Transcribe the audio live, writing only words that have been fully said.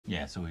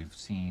Yeah, so we've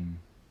seen...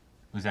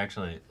 It was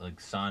actually, like,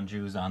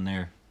 Sanju's on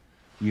there.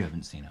 You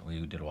haven't seen it.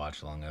 We did a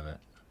watch-along of it.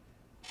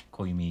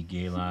 Koimi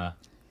Gela.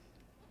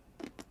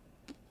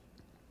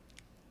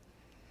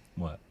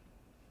 What?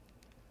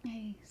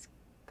 I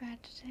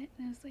scratched it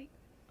and it was like...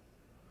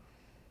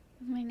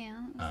 With my nail.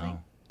 It was like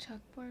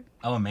chalkboard.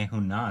 Oh, and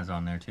Mehun Na is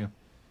on there, too.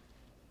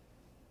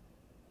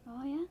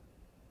 Oh, yeah?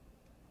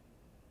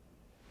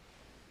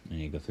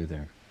 And you go through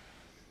there.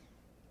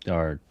 There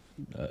are...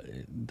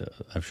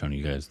 I've shown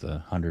you guys the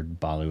 100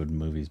 Bollywood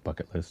movies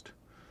bucket list.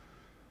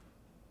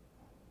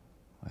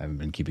 I haven't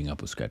been keeping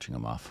up with sketching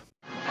them off.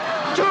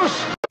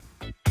 Juice!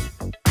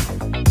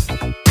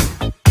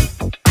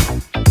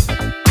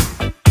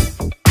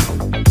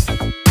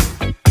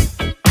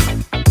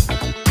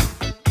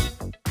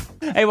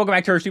 Hey, welcome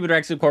back to our Stupid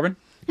Reacts with Corbin.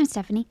 I'm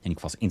Stephanie. And you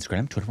can follow us on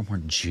Instagram, Twitter for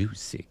more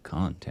juicy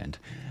content.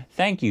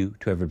 Thank you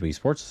to everybody who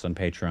supports us on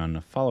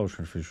Patreon. Follow us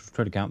on our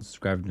Twitter account,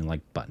 subscribe, and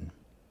like button.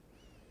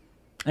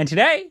 And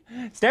today,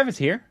 Steph is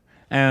here.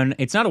 And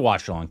it's not a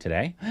watch-along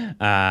today,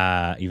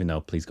 even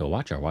though please go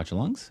watch our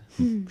watch-alongs.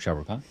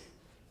 Sharma.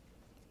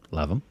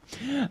 Love them.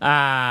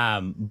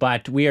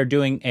 But we are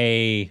doing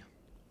a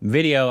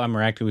video. I'm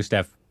reacting with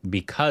Steph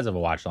because of a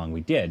watch-along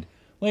we did,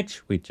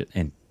 which we just,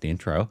 in the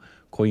intro,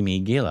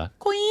 Koimi Gela.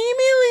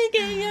 Koimi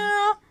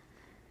Gela.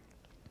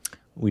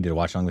 We did a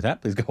watch-along with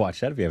that. Please go watch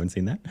that if you haven't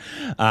seen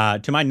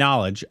that. To my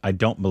knowledge, I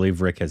don't believe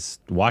Rick has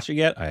watched it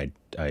yet. I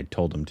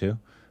told him to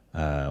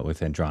with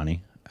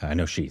Andrani. I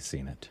know she's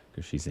seen it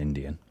because she's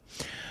Indian.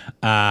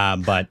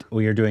 But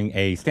we are doing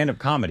a stand-up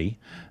comedy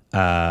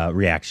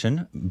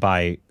reaction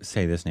by,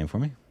 say this name for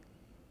me.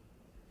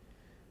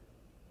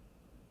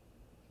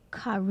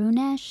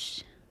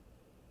 KARUNESH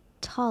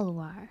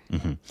TALWAR.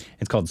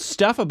 It's called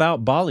Stuff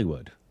About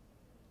Bollywood.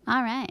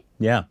 All right.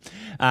 Yeah.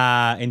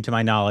 And to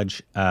my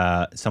knowledge,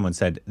 someone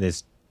said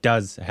this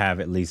does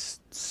have at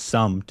least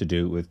some to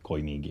do with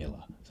Koimi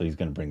Gela. So he's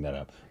going to bring that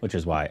up, which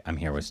is why I'm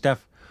here with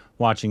Steph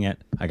watching it.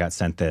 I got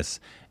sent this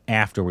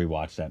after we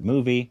watched that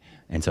movie,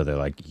 and so they're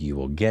like, you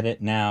will get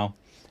it now.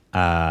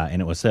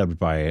 And it was subbed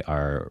by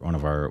one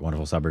of our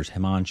wonderful subbers,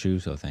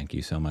 Himanshu, so thank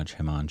you so much,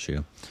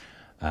 Himanshu.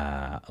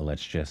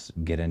 Let's just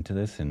get into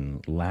this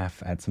and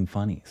laugh at some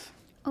funnies.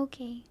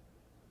 Okay.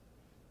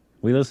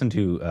 We listen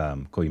to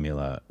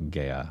Koimi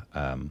Gela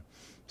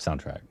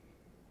soundtrack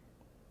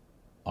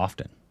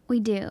often. We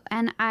do,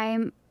 and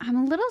I'm a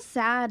little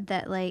sad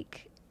that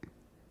like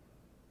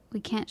we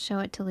can't show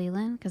it to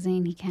Leland because I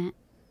mean he can't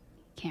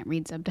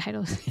read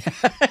subtitles.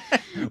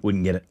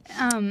 Wouldn't get it.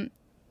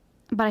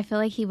 But I feel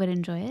like he would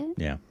enjoy it.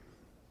 Yeah.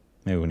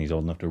 Maybe when he's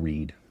old enough to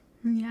read.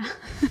 Yeah.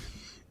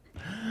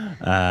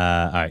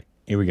 All right,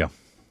 here we go.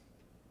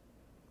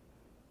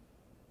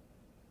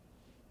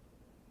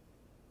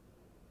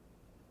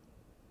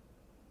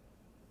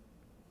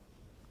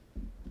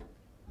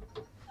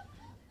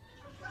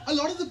 A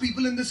lot of the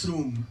people in this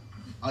room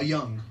are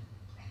young.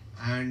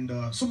 And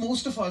so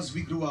most of us,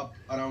 we grew up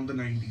around the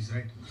 90s,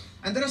 right?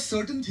 And there are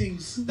certain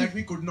things that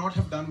we could not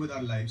have done with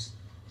our lives,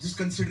 just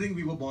considering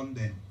we were born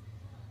then.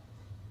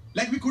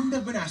 Like we couldn't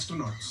have been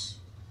astronauts.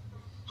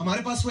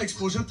 हमारे पास वो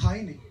exposure था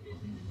ही नहीं.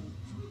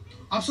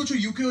 आप सोचो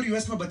UK और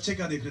US में बच्चे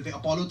क्या देख रहे थे?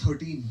 Apollo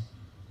 13,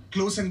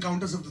 Close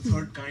Encounters of the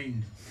Third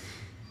Kind,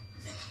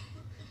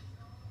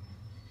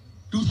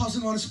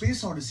 2001: A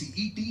Space Odyssey,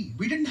 E.T.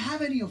 We didn't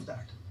have any of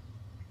that.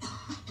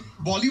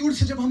 Bollywood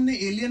से जब हमने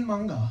Alien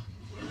मांगा,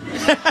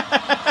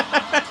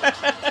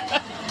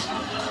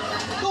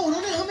 तो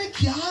उन्होंने हमें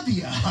क्या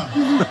दिया?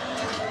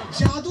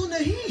 जादू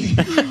नहीं,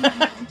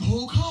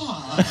 धोखा,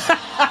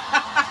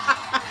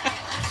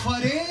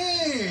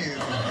 फरेब,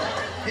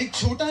 एक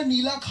छोटा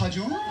नीला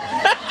खजूर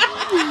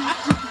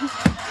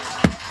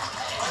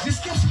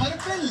जिसके सर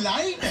पे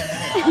लाइट है,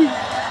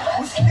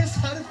 उसके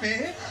सर पे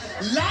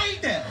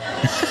लाइट है,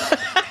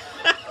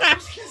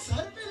 उसके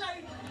सर पे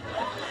लाइट है.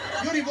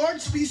 Your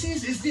evolved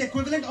species is the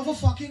equivalent of a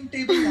fucking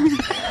table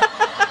lamp.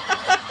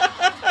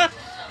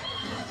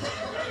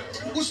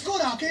 उसको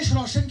राकेश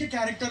रोशन के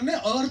कैरेक्टर ने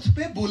अर्थ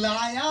पे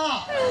बुलाया.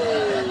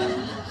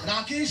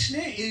 राकेश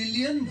ने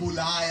एलियन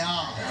बुलाया.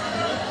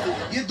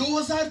 ये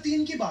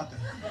 2003 की बात है.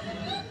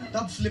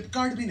 तब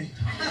फ्लिपकार्ट भी नहीं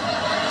था.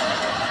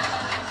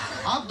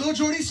 आप 2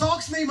 जोड़ी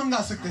सॉक्स नहीं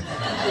मंगा सकते थे.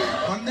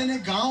 बंदे ने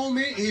गांव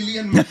में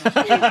alien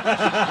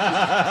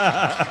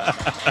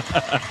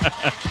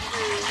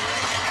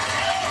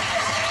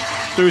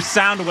Through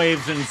sound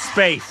waves in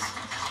space.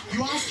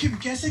 You ask him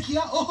कैसे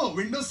किया? Oh,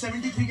 Windows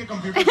 73 के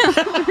कंप्यूटर.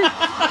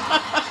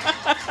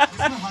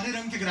 इसमें हरे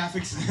रंग के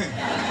ग्राफिक्स हैं.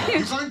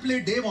 You can't play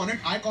Dave on it.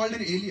 I called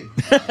an alien.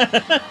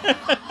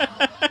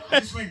 I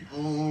just went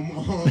om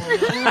om.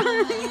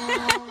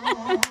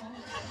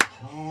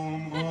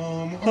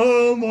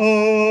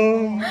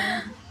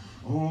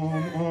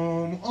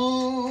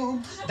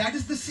 That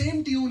is the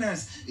same tune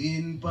as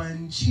इन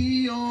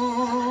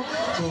पंछियों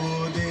को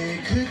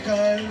देख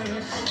कर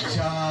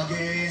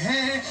जागे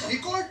हैं.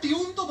 एक और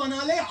ट्यून तो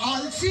बना ले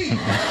आलसी.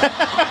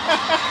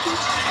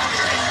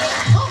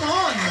 Come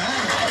on,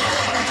 man.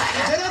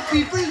 There are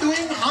people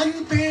doing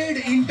unpaid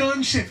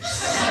internships.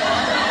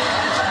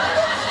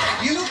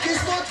 ये लोग किस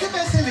बात के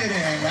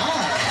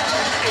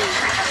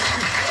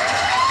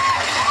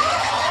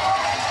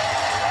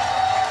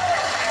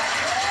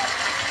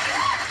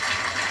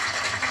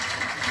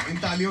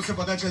वीडियो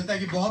से पता चलता है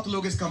कि बहुत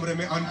लोग इस कमरे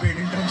में अनपेड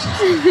इंटर्नशिप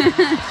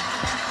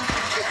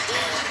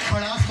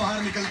भड़ास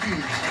बाहर निकलती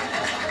हुई।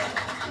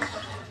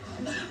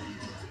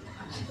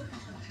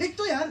 एक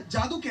तो यार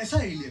जादू कैसा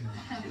एलियन है?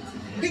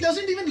 He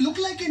doesn't even look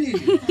like an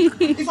alien.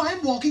 If I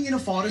am walking in a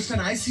forest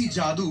and I see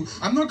जादू,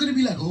 I'm not going to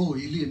be like, oh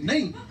alien.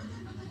 नहीं,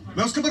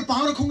 मैं उसके ऊपर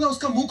पाँव रखूंगा,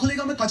 उसका मुंह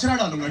खुलेगा, मैं कचरा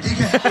डालूंगा, ठीक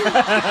है? That's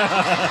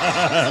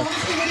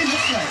honestly what he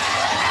looks like.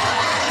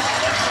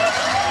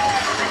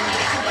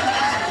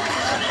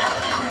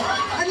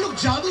 And look,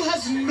 जादू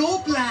has no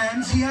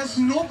plans, he has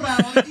no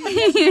priorities,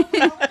 he has no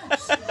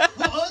purpose.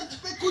 वो अर्थ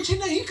पे कुछ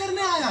नहीं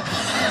करने आया था,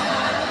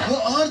 वो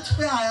अर्थ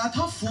पे आया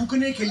था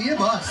फूकने के लिए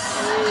बस।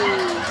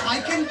 I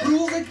can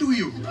prove it to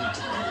you.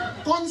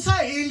 कौन सा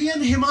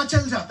एलियन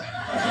हिमाचल जाता है?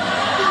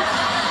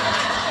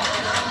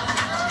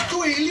 तो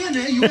एलियन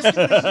है, यूएस के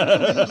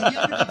प्रेसिडेंट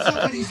दुनिया में कब्जा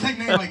कर, he's like,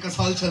 नहीं भाई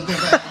कसौल चलते हैं,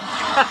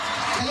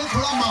 चलो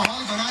थोड़ा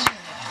माहौल बना लें।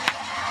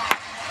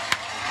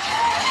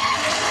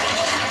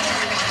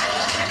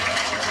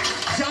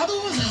 जादू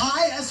was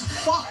high as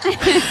fuck.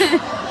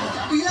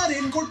 पीला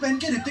रेनकोट पहन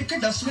के ऋतिक के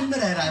डस्टबिन में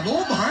रह रहा है, वो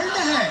भांड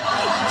है।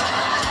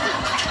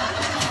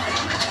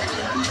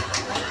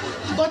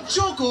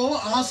 बच्चों को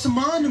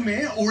आसमान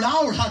में उड़ा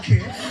उड़ा के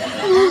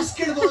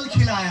बास्केटबॉल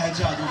खिलाया है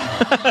जादू।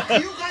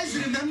 You guys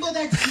remember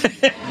that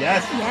scene?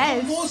 Yes.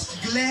 Yes. Most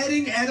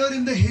glaring error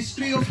in the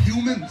history of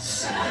humans.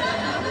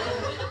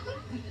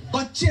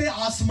 बच्चे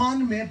आसमान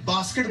में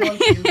बास्केटबॉल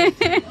खेल रहे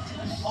थे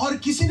और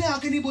किसी ने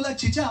आके नहीं बोला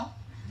चिचा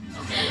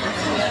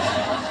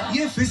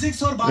ये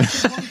फिजिक्स और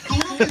बास्केटबॉल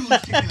दोनों के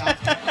रूल्स के खिलाफ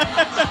है,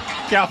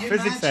 क्या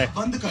फिजिक्स है?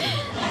 बंद करो।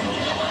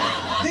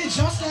 They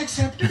just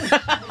accepted it.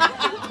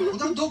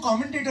 उधर दो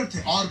कमेंटेटर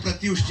थे और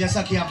प्रत्युष,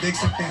 जैसा कि आप देख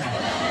सकते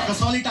हैं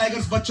कसौली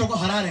टाइगर्स बच्चों को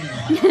हरा रहे हैं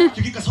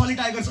क्योंकि कसौली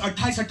टाइगर्स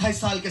 28-28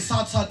 साल के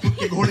 7-7 फुट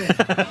के घोड़े हैं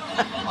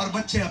और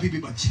बच्चे अभी भी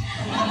बच्चे।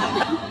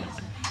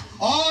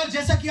 और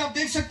जैसा कि आप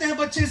देख सकते हैं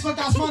बच्चे इस वक्त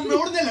आसमान में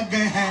उड़ने लग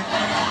गए हैं।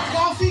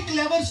 काफी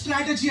क्लेवर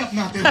स्ट्रैटेजी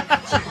अपनाते हुए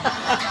बच्चे,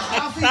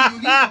 काफी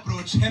यूनिक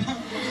अप्रोच है ना।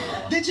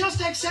 They just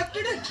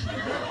accepted it.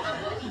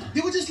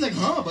 They were just like,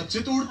 हाँ बच्चे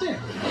तो उड़ते हैं,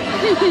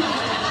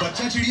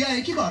 बच्चा चिड़िया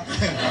एक ही बात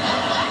है,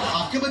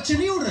 आपके बच्चे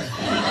नहीं उड़ रहे,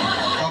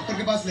 डॉक्टर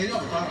के पास ले जाओ,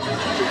 बता रहा हूं।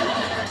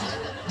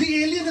 The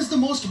alien is the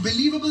most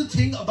believable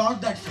thing about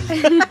that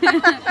film.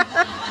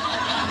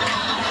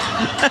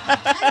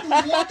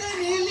 And what an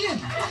alien!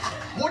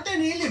 What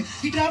an alien!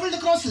 He traveled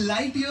across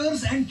light years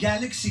and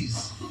galaxies.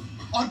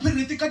 और फिर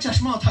ऋतिक का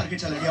चश्मा उतार के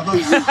चला गया बस।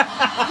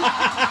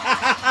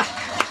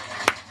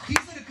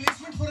 He's a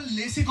replacement for a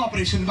LASIK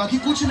operation. बाकी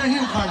कुछ नहीं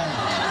उखाड़ा है,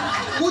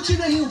 कुछ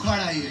नहीं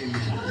उखाड़ा ये।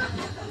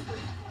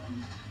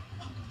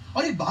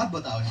 और एक बात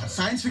बताओ यार,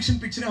 साइंस फिक्शन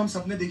पिक्चरें हम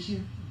सबने देखी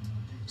है,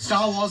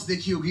 स्टार वॉर्स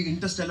देखी होगी,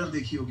 इंटरस्टेलर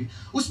देखी होगी,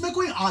 उसमें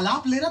कोई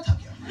आलाप ले रहा था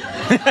क्या?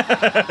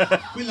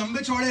 कोई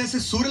लंबे चौड़े ऐसे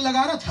सुर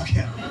लगा रहा था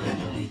क्या?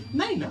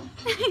 नहीं ना।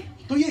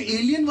 तो ये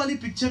एलियन वाली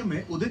पिक्चर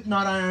में उदित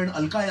नारायण,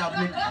 अलका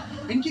याग्निक,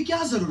 इनकी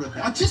क्या जरूरत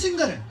है? अच्छे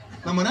सिंगर है,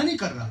 मैं मना नहीं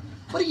कर रहा,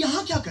 पर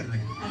यहाँ क्या कर रहे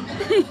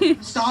हैं?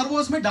 स्टार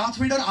वॉर्स में डार्थ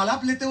वेडर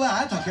आलाप लेते हुए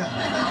आया था क्या?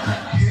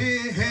 हे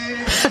हे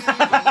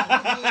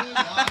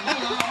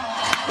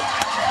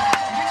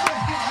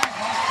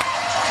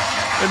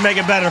Make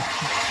it better.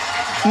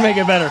 Make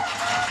it better.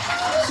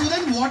 So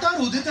then what are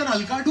Udit and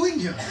Alka doing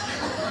here?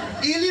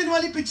 Alien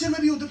वाली पिक्चर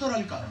में भी उदित और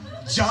अलका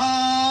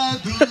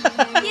जादू,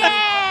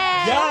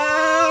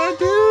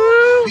 जादू,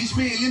 बीच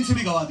में एलियन से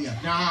भी गवा दिया।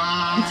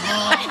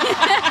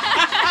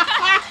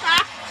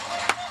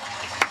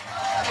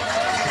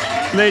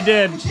 They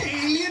did. मुझे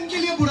एलियन के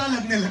लिए बुरा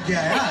लगने लग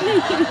गया यार।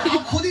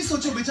 आप खुद ही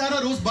सोचो, बेचारा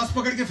रोज बस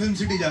पकड़ के फिल्म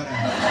सिटी जा रहा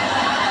है,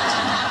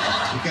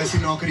 ये कैसी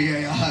नौकरी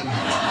है यार,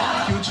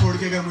 क्यों छोड़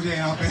के गए मुझे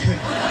यहाँ पे,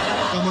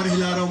 कमर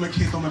हिला रहा हूँ मैं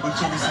खेतों में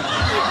बच्चों के साथ।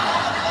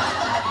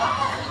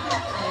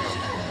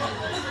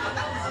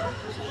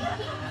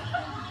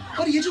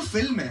 और ये जो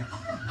फिल्म है,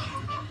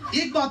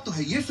 एक बात तो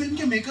है, ये फिल्म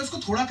के मेकर्स को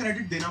थोड़ा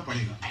क्रेडिट देना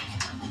पड़ेगा।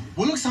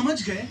 वो लोग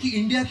समझ गए कि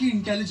इंडिया की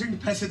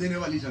इंटेलिजेंट पैसे देने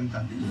वाली जनता,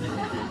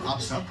 आप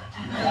सब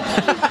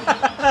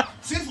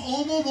सिर्फ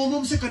ओम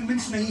ओम से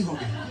कन्विंस नहीं हो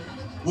गए,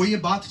 वो ये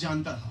बात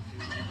जानता था,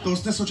 तो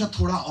उसने सोचा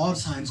थोड़ा और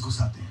साइंस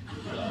घुसाते हैं।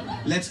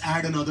 Let's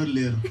add another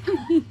layer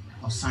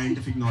of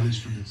scientific knowledge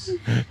to this.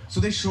 So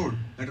they showed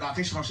that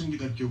Rakesh Roshan के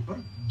घर के ऊपर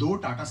 2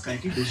 टाटा स्काई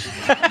की डिश,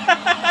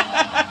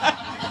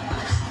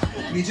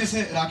 नीचे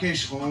से राकेश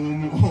ओम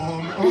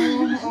ओम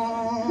ओम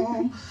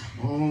ओम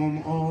ओम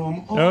ओम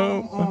ओम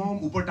ओम,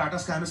 ऊपर टाटा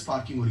स्काई में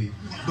स्पार्किंग हो रही है,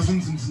 बुजुन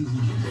जुन जुन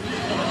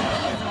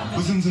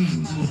बुजुन जुन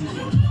जुन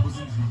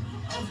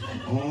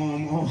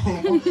ओम ओम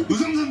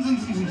बुजुन जुन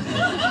जुन।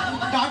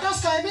 टाटा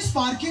स्काई में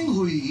स्पार्किंग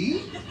हुई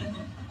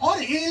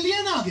और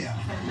एलियन आ गया,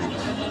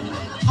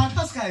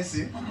 टाटा स्काई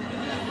से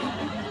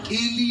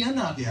एलियन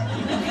आ गया।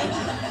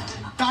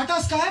 टाटा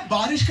स्काई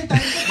बारिश के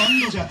टाइम पे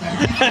बंद हो जाता है,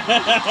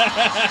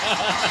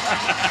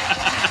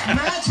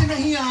 मैच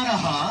नहीं आ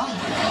रहा,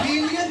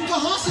 एलियन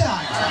कहां से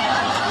आया?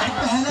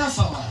 पहला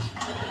सवाल।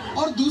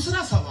 और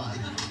दूसरा सवाल,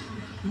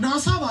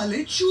 नासा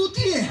वाले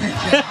चूतिए हैं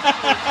क्या?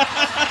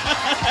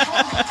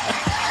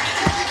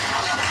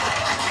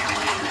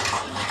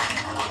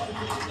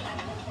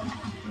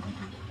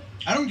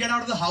 I don't get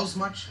out of the house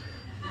much.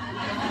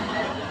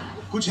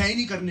 कुछ है ही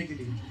नहीं करने के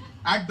लिए.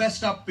 At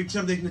best आप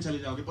पिक्चर देखने चले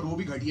जाओगे, पर वो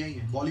भी घटिया ही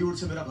है. बॉलीवुड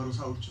से मेरा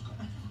भरोसा उठ चुका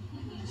है.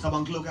 सब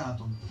अंकलों के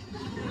हाथों में.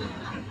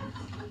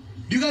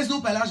 Do you guys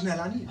know Pelaj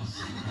Nailani?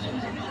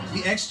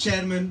 The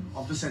ex-chairman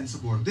of the censor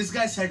board. This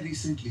guy said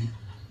recently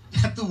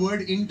that the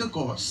word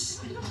intercourse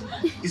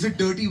is a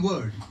dirty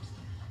word.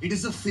 It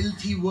is a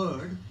filthy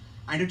word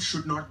and it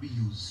should not be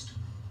used.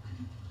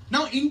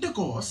 Now,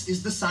 intercourse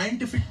is the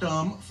scientific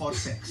term for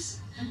sex.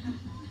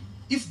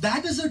 If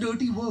that is a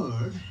dirty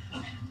word,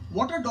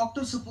 what are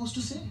doctors supposed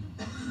to say?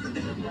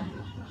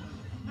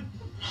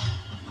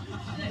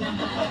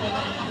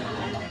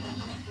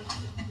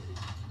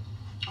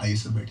 आइए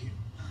सब बैठिए.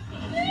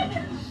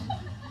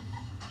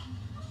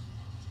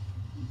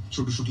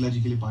 छोटू शुक्ला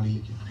जी के लिए पानी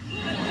लेके.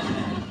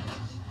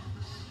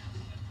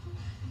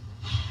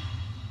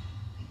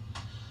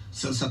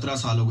 Sir 17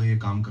 साल हो गए ये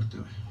काम करते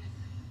हुए.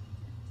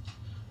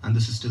 And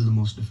this is still the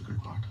most difficult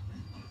part.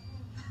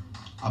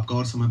 आपका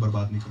और समय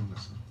बर्बाद नहीं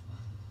करूंगा सर.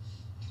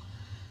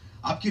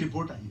 आपकी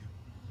रिपोर्ट आई है.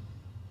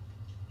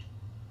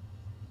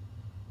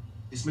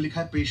 इसमें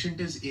लिखा है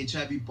पेशेंट इज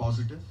HIV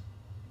पॉजिटिव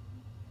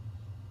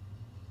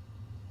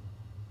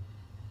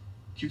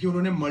क्योंकि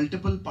उन्होंने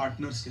मल्टीपल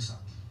पार्टनर्स के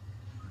साथ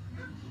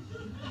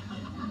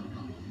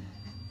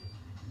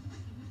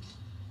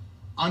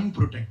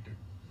अनप्रोटेक्टेड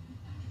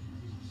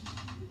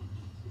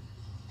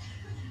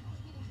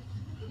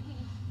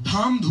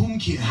धाम धूम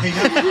किया है.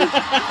 यहाँ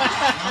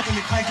पे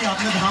लिखा है कि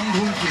आपने धाम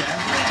धूम किया है.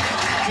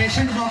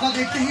 पेशेंट मौका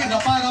देखते ही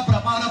रपा रप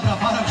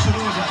शुरू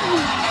हो जाता है.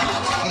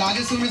 और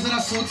आगे से उन्हें जरा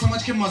सोच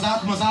समझ के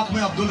मजाक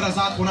में अब्दुल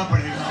रजाक होना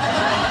पड़ेगा,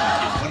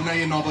 वरना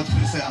ये नौबत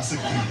फिर से आ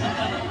सकती है.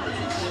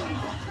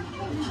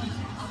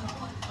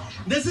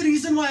 There's a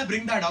reason why I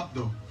bring that up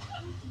though.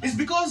 It's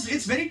because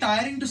it's very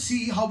tiring to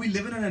see how we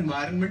live in an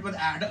environment where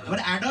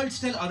adults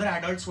tell other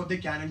adults what they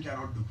can and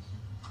cannot do.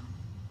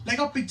 Like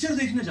आप picture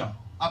देखने जाओ,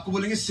 आपको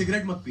बोलेंगे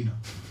cigarette मत पीना.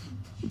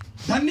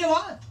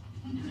 धन्यवाद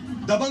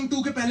दबंग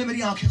 2 के पहले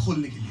मेरी आंखें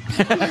खोलने के लिए.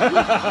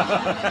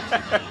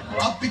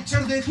 आप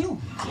पिक्चर देख लो.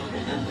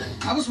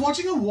 I was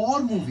watching a war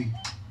movie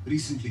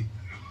recently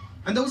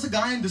and there was a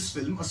guy in this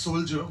film, a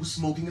soldier who's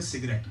smoking a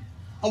cigarette.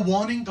 A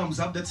warning comes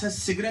up that says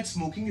cigarette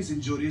smoking is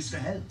injurious to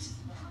health.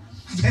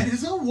 There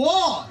is a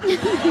war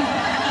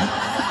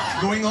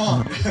going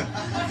on.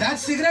 That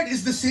cigarette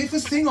is the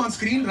safest thing on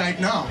screen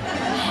right now.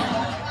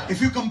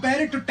 If you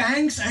compare it to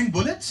tanks and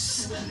bullets,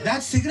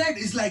 that cigarette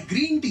is like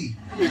green tea.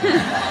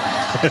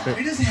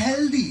 It is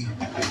healthy.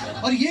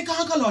 और ये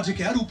कहाँ का logic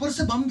है यार? ऊपर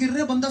से बम गिर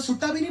रहे, बंदा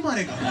सुट्टा भी नहीं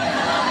मारेगा.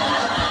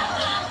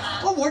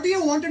 Oh, what do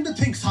you want him to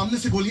think? सामने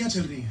से गोलियां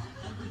चल रही हैं,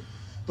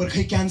 पर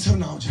कहीं कैंसर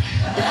ना हो जाए.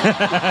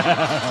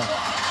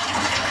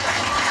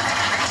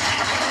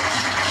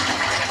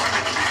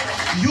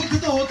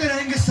 युद्ध तो होते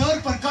रहेंगे सर,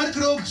 पर कर्क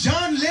रोग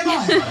जानलेवा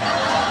है.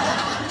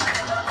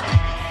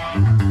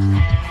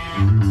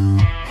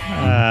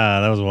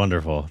 That was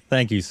wonderful.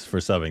 Thank you for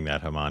subbing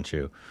that,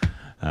 Himanshu.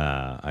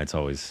 It's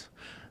always,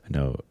 I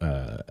know,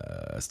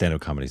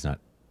 stand-up comedy is not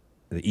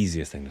the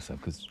easiest thing to sub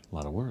because a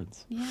lot of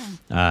words.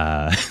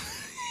 Yeah.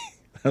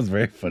 That was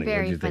very funny.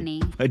 Very funny.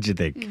 What'd you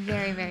think?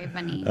 Very, very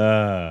funny.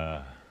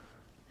 My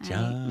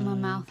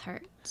mouth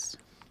hurts.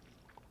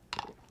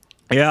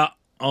 Yeah,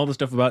 all the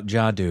stuff about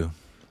Jadu.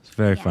 It's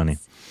very funny.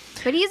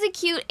 But he's a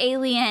cute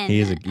alien.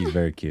 He's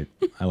very cute.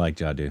 I like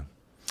Jadu.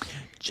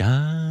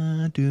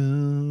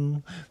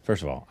 Jadu.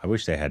 First of all, I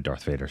wish they had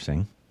Darth Vader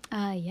sing.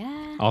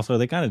 Yeah. Also,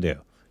 they kind of do.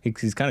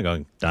 He's kind of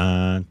going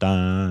dun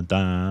dun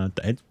dun.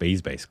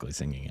 He's basically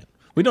singing it.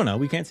 We don't know.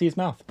 We can't see his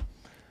mouth.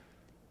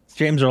 It's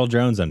James Earl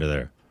Jones under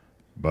there.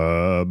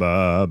 Ba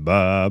ba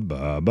ba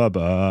ba ba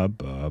ba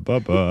ba ba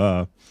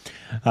ba.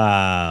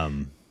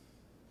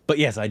 But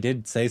yes, I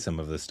did say some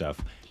of this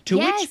stuff. To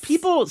which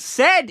people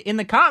said in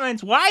the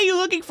comments, "Why are you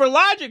looking for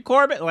logic,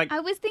 Corbin?" Like, I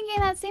was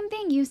thinking that same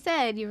thing you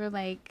said. You were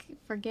like,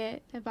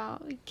 "Forget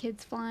about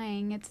kids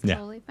flying. It's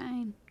totally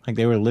fine." Like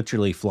they were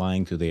literally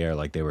flying through the air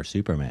like they were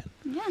Superman.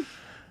 Yeah,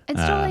 it's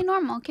totally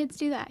normal. Kids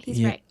do that.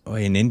 He's right.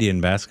 In Indian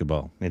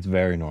basketball, it's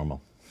very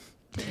normal.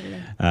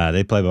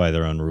 They play by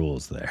their own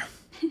rules there.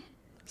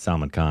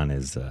 Salman Khan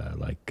is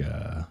like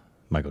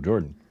Michael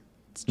Jordan.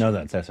 No,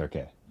 that's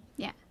SRK.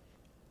 Yeah.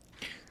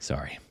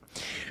 Sorry.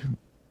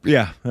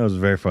 Yeah, that was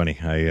very funny.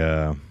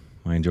 I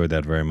enjoyed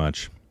that very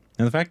much.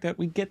 And the fact that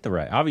we get the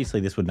right. Obviously,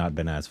 this would not have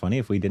been as funny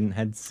if we didn't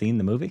had seen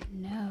the movie.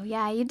 No,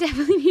 yeah, you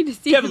definitely need to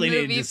see the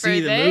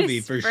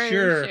movie for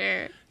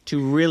sure. To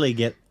really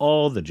get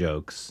all the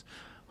jokes.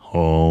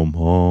 Home,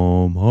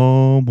 home,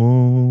 home,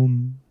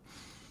 home.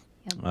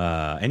 Yep.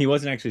 And he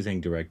wasn't actually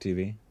saying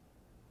DirecTV.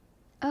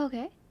 Oh,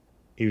 okay.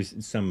 He was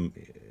some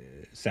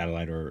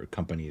satellite or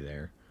company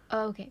there.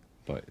 Oh, okay.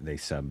 But they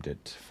subbed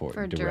it for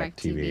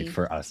DirecTV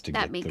for us to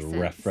get the sense.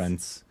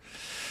 reference.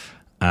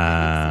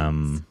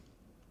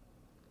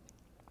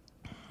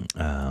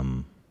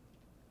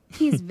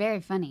 He's very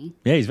funny.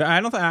 Yeah, he's.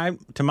 I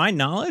don't. To my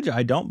knowledge,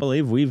 I don't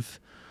believe we've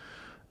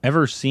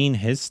ever seen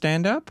his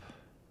stand up.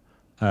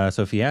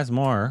 So if he has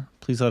more,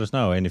 please let us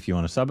know. And if you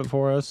want to sub it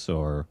for us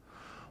or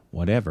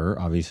whatever,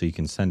 obviously you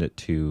can send it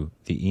to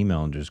the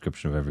email in the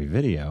description of every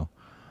video,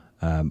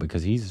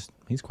 because he's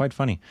quite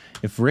funny.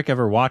 If Rick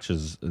ever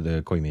watches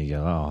the Koi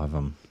Miguel, I'll have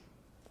him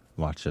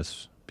watch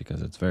this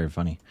because it's very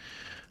funny.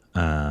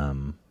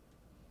 Andrani's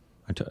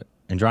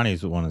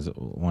the one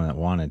that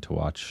wanted to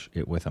watch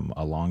it with him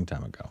a long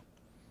time ago.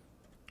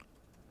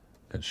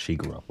 Because she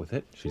grew up with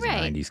it. She's a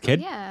 90s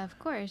kid. Yeah, of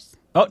course.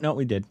 Oh, no,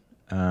 we did.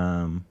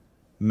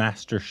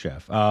 Master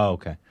Chef. Oh,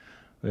 okay.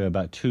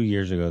 About 2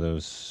 years ago, there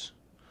was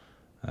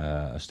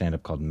a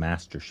stand-up called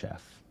Master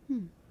Chef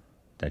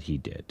that he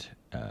did.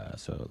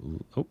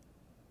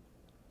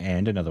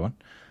 And another one.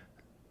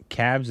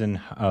 Cabs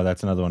and... Oh,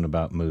 that's another one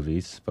about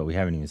movies, but we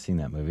haven't even seen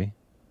that movie.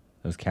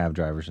 Those Cab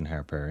Drivers in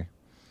Hare Prairie,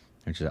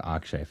 which is an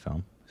Akshay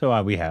film.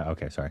 So we have...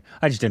 Okay, sorry.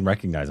 I just didn't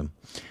recognize him.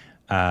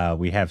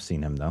 We have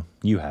seen him, though.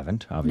 You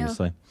haven't,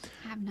 obviously. No,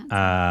 I have not seen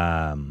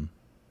him.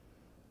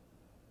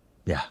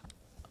 Yeah.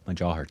 My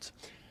jaw hurts.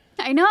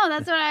 I know.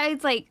 That's what I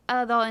was like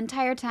the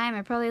entire time.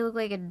 I probably looked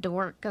like a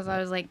dork because I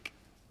was like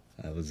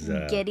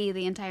giddy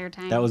the entire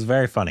time. That was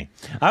very funny.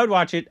 I would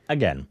watch it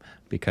again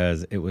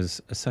because it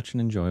was such an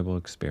enjoyable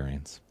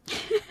experience.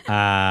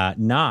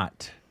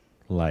 Not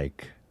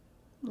like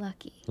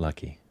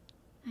Lucky.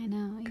 I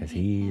know. Because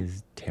he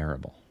is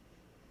terrible.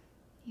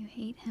 You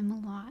hate him a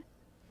lot.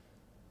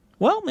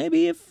 Well,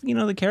 maybe if,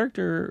 the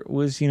character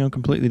was,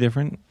 completely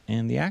different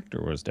and the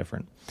actor was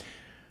different.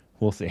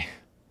 We'll see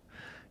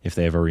if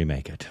they ever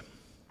remake it.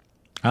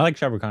 I like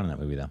Shah Rukh Khan in that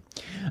movie, though.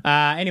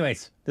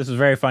 Anyways, this was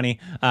very funny.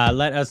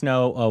 Let us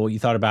know what you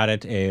thought about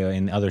it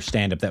in other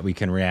stand-up that we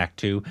can react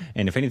to.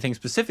 And if anything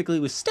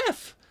specifically with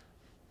Steph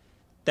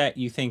that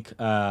you think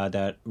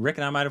that Rick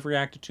and I might have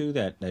reacted to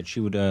that she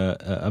would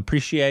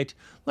appreciate,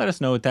 let us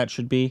know what that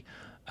should be.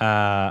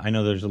 I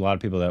know there's a lot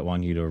of people that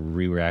want you to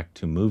re-react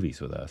to movies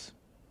with us.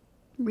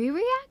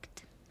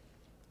 Re-react?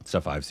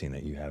 Stuff I've seen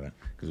that you haven't.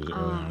 Because it was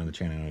early on in the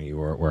channel. I know you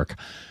were at work.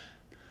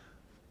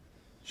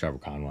 Shah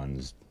Rukh Khan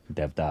ones.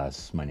 Dev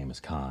Das, My Name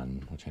is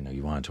Khan, which I know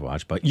you wanted to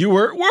watch, but you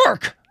were at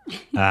work.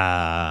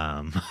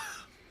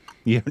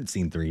 You haven't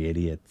seen Three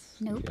Idiots.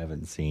 Nope. You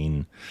haven't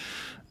seen...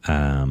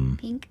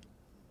 Pink?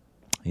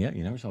 Yeah,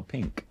 you never saw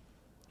Pink.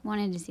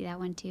 Wanted to see that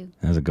one, too.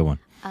 That was a good one.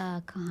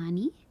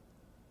 Kahani?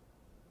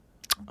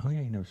 Oh, yeah,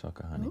 you never saw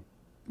Kahani. Nope.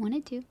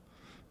 Wanted to.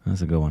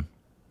 That's a good one.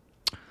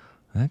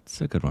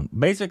 That's a good one.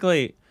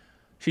 Basically,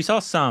 she saw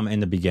some in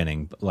the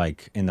beginning,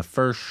 like in the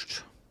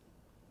first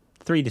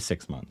 3 to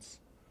 6 months.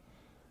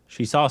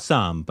 She saw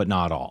some, but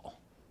not all,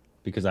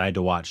 because I had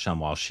to watch some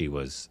while she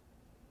was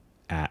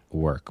at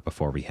work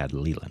before we had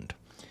Leland.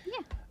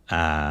 Yeah.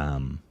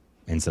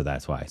 And so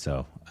that's why.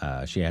 So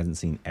she hasn't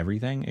seen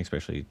everything,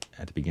 especially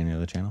at the beginning of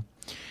the channel.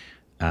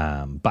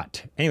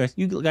 But anyways,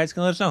 you guys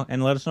can let us know,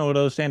 and let us know what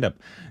other stand-up.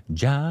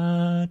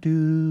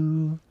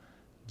 Jadu,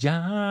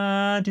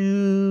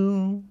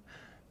 Jadu,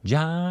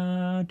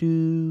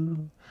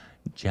 Jadu,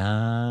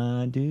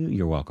 Jadu.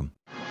 You're welcome.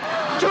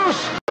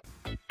 Juice!